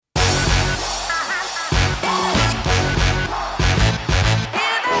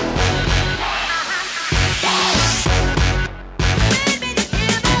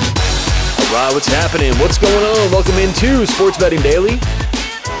What's happening? What's going on? Welcome into Sports Betting Daily.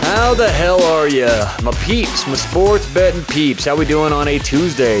 How the hell are you? My peeps, my sports betting peeps. How we doing on a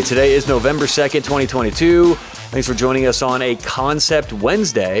Tuesday? Today is November 2nd, 2022. Thanks for joining us on a Concept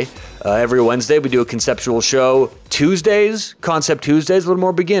Wednesday. Every Wednesday we do a conceptual show. Tuesdays, Concept Tuesdays, a little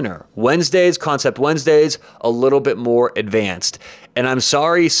more beginner. Wednesdays, Concept Wednesdays, a little bit more advanced. And I'm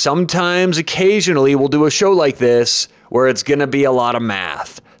sorry, sometimes, occasionally, we'll do a show like this where it's going to be a lot of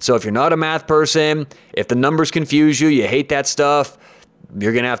math. So if you're not a math person, if the numbers confuse you, you hate that stuff,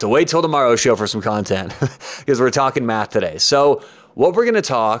 you're going to have to wait till tomorrow's show for some content because we're talking math today. So what we're going to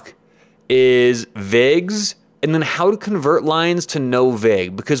talk is VIGs and then how to convert lines to no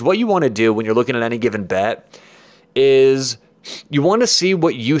VIG. Because what you want to do when you're looking at any given bet is you want to see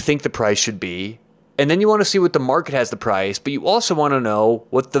what you think the price should be. And then you want to see what the market has the price, but you also want to know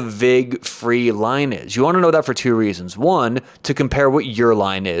what the VIG-free line is. You want to know that for two reasons. One, to compare what your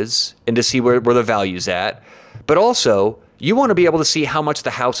line is and to see where the value's at. But also, you want to be able to see how much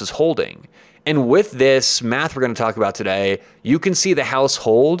the house is holding. And with this math we're going to talk about today, you can see the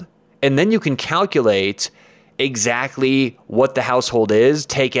household, and then you can calculate exactly what the household is,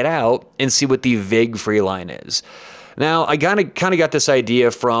 take it out, and see what the VIG-free line is. Now, I kind of got this idea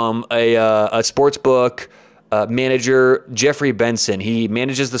from a sports book manager, Jeffrey Benson. He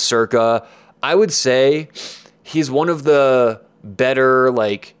manages the Circa. I would say he's one of the better,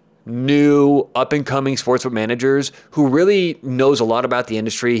 new up-and-coming sportsbook managers who really knows a lot about the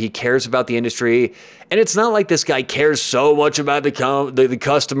industry. He cares about the industry. And it's not like this guy cares so much about the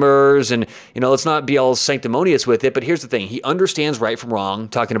customers and, let's not be all sanctimonious with it. But here's the thing. He understands right from wrong,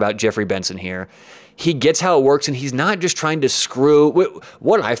 talking about Jeffrey Benson here. He gets how it works, and he's not just trying to screw.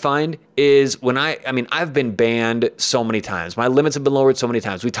 What I find is I've been banned so many times. My limits have been lowered so many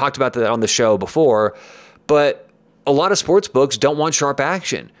times. We talked about that on the show before, but a lot of sports books don't want sharp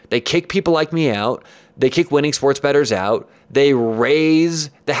action. They kick people like me out. They kick winning sports bettors out. They raise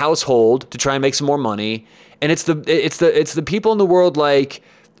the household to try and make some more money. And it's the people in the world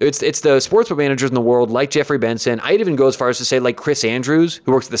it's the sportsbook managers in the world like Jeffrey Benson. I'd even go as far as to say like Chris Andrews,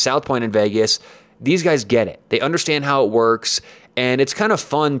 who works at the South Point in Vegas. These guys get it. They understand how it works. And it's kind of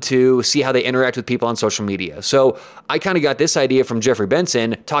fun to see how they interact with people on social media. So I kind of got this idea from Jeffrey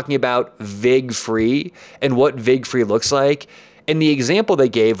Benson talking about VIG-free and what VIG-free looks like. And the example they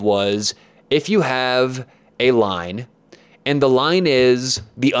gave was if you have a line and the line is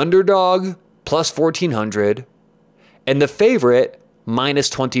the underdog plus 1,400 and the favorite minus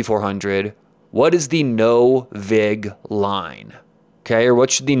 2,400, what is the no VIG line? Okay, or what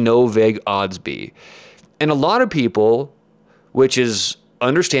should the no VIG odds be? And a lot of people, which is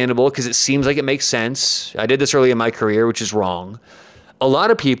understandable because it seems like it makes sense. I did this early in my career, which is wrong. A lot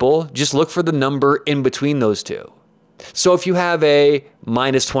of people just look for the number in between those two. So if you have a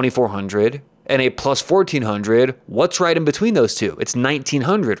minus 2,400 and a plus 1,400, what's right in between those two? It's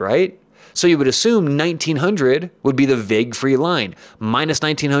 1,900, right? So you would assume 1,900 would be the VIG-free line, minus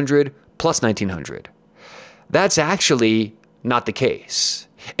 1,900 plus 1,900. That's actually not the case.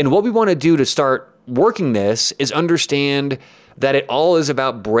 And what we want to do to start working this is understand that it all is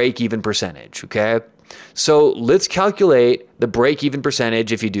about break-even percentage, okay? So let's calculate the break-even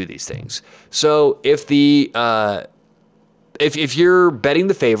percentage if you do these things. So if if you're betting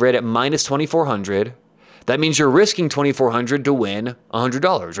the favorite at minus 2,400, that means you're risking 2,400 to win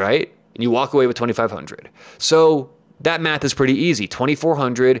 $100, right? And you walk away with 2,500. So that math is pretty easy.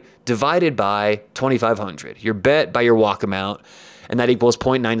 2,400 divided by 2,500. Your bet by your walk amount, and that equals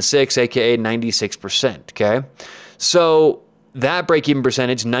 0.96, aka 96%, okay? So that break-even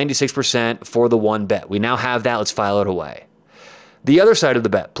percentage, 96% for the one bet. We now have that. Let's file it away. The other side of the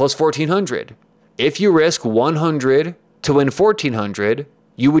bet, plus 1,400. If you risk 100 to win 1,400,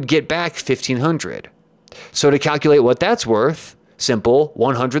 you would get back 1,500. So to calculate what that's worth, simple,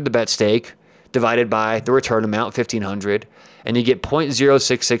 100 the bet stake, divided by the return amount, 1,500, and you get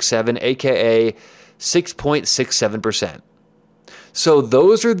 0.0667, aka 6.67%. So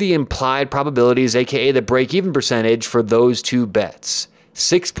those are the implied probabilities, aka the break-even percentage for those two bets,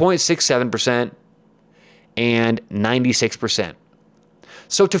 6.67% and 96%.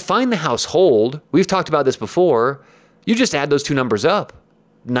 So to find the household, we've talked about this before, you just add those two numbers up.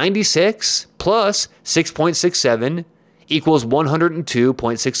 96 plus 6.67 equals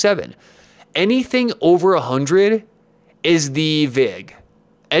 102.67. Anything over 100 is the VIG.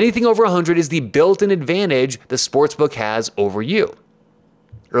 Anything over 100 is the built-in advantage the sportsbook has over you,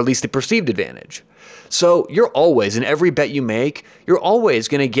 or at least the perceived advantage. So you're always, in every bet you make, you're always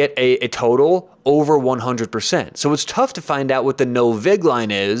going to get a total over 100%. So it's tough to find out what the no VIG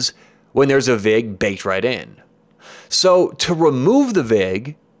line is when there's a VIG baked right in. So to remove the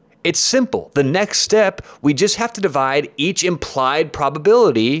VIG It's simple. The next step, we just have to divide each implied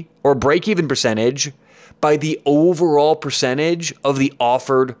probability or break-even percentage by the overall percentage of the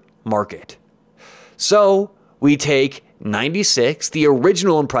offered market. So we take 96, the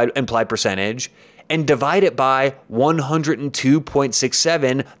original implied percentage, and divide it by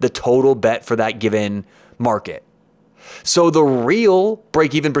 102.67, the total bet for that given market. So the real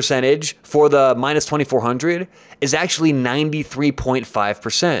break-even percentage for the minus 2,400 is actually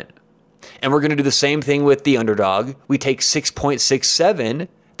 93.5%. And we're going to do the same thing with the underdog. We take 6.67,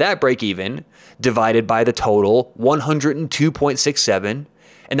 that break-even, divided by the total, 102.67,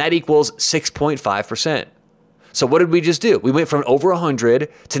 and that equals 6.5%. So what did we just do? We went from over 100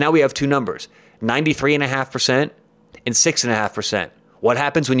 to now we have two numbers, 93.5% and 6.5%. What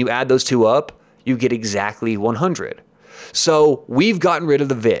happens when you add those two up? You get exactly 100. So we've gotten rid of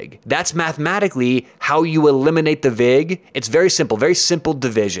the VIG. That's mathematically how you eliminate the VIG. It's very simple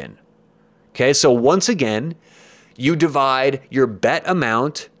division. Okay, so once again, you divide your bet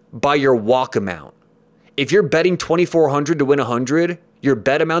amount by your walk amount. If you're betting 2,400 to win 100, your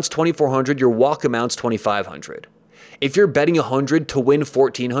bet amount's 2,400, your walk amount's 2,500. If you're betting 100 to win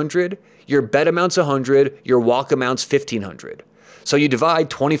 1,400, your bet amount's 100, your walk amount's 1,500. So you divide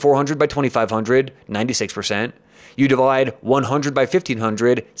 2,400 by 2,500, 96%. You divide 100 by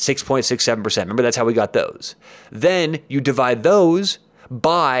 1,500, 6.67%. Remember, that's how we got those. Then you divide those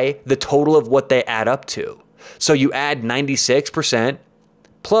by the total of what they add up to. So you add 96%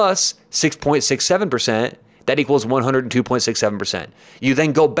 plus 6.67%, that equals 102.67%. You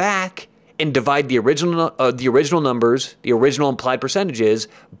then go back and divide the original numbers, the original implied percentages,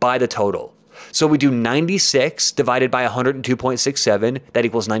 by the total. So we do 96 divided by 102.67, that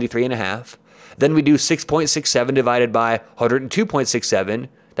equals 93.5. Then we do 6.67 divided by 102.67,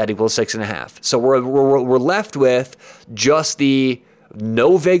 that equals 6.5. So we're left with just the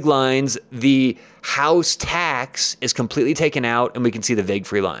no VIG lines. The house tax is completely taken out, and we can see the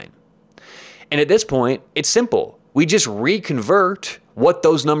VIG-free line. And at this point, it's simple. We just reconvert what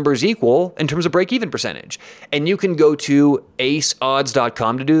those numbers equal in terms of break-even percentage. And you can go to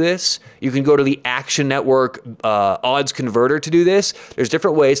aceodds.com to do this. You can go to the Action Network odds converter to do this. There's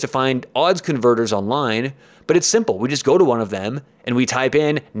different ways to find odds converters online, but it's simple. We just go to one of them and we type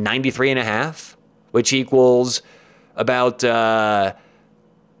in 93.5, which equals about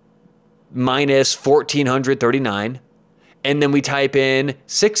minus 1,439. And then we type in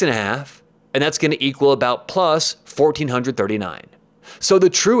 6.5, and that's going to equal about plus 1,439. So the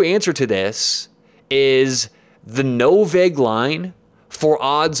true answer to this is the no VIG line for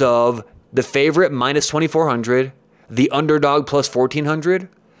odds of the favorite minus 2,400, the underdog plus 1,400.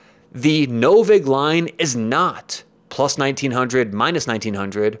 The no VIG line is not plus 1,900, minus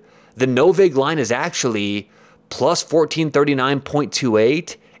 1,900. The no VIG line is actually plus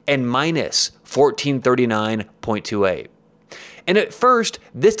 1,439.28 and minus 1,439.28. And at first,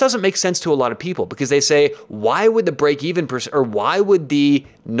 this doesn't make sense to a lot of people because they say, why would the break-even or why would the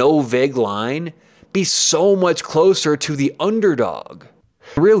no VIG line be so much closer to the underdog?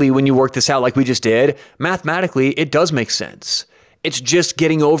 Really, when you work this out like we just did, mathematically, it does make sense. It's just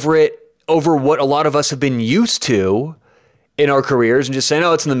getting over what a lot of us have been used to in our careers and just saying,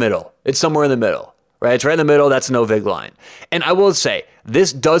 oh, it's in the middle. It's somewhere in the middle, right? It's right in the middle. That's a no VIG line. And I will say,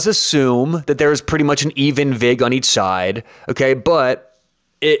 this does assume that there is pretty much an even VIG on each side, okay? But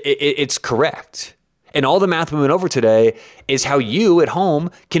it's correct. And all the math we went over today is how you at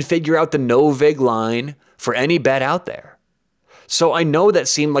home can figure out the no VIG line for any bet out there. So I know that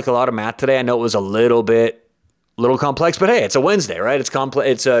seemed like a lot of math today. I know it was a little complex, but hey, it's a Wednesday, right?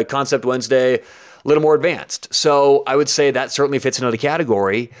 It's a Concept Wednesday, a little more advanced. So I would say that certainly fits into the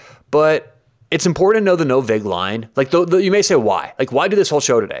category, but it's important to know the no VIG line. Like you may say, why? Like, why do this whole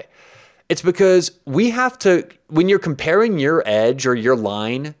show today? It's because we have to, when you're comparing your edge or your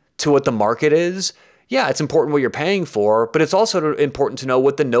line to what the market is, yeah, it's important what you're paying for, but it's also important to know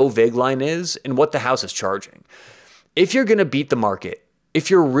what the no VIG line is and what the house is charging. If you're going to beat the market, if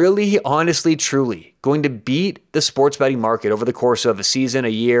you're really, honestly, truly going to beat the sports betting market over the course of a season, a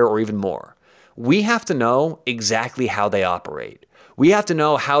year, or even more, we have to know exactly how they operate. We have to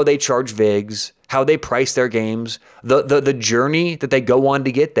know how they charge VIGs, how they price their games, the journey that they go on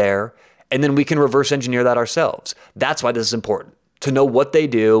to get there, and then we can reverse engineer that ourselves. That's why this is important, to know what they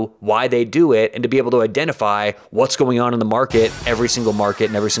do, why they do it, and to be able to identify what's going on in the market, every single market,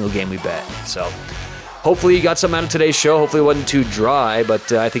 and every single game we bet. So hopefully you got something out of today's show. Hopefully it wasn't too dry,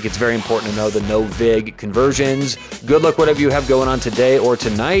 but I think it's very important to know the no VIG conversions. Good luck whatever you have going on today or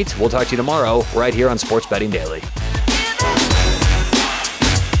tonight. We'll talk to you tomorrow right here on Sports Betting Daily.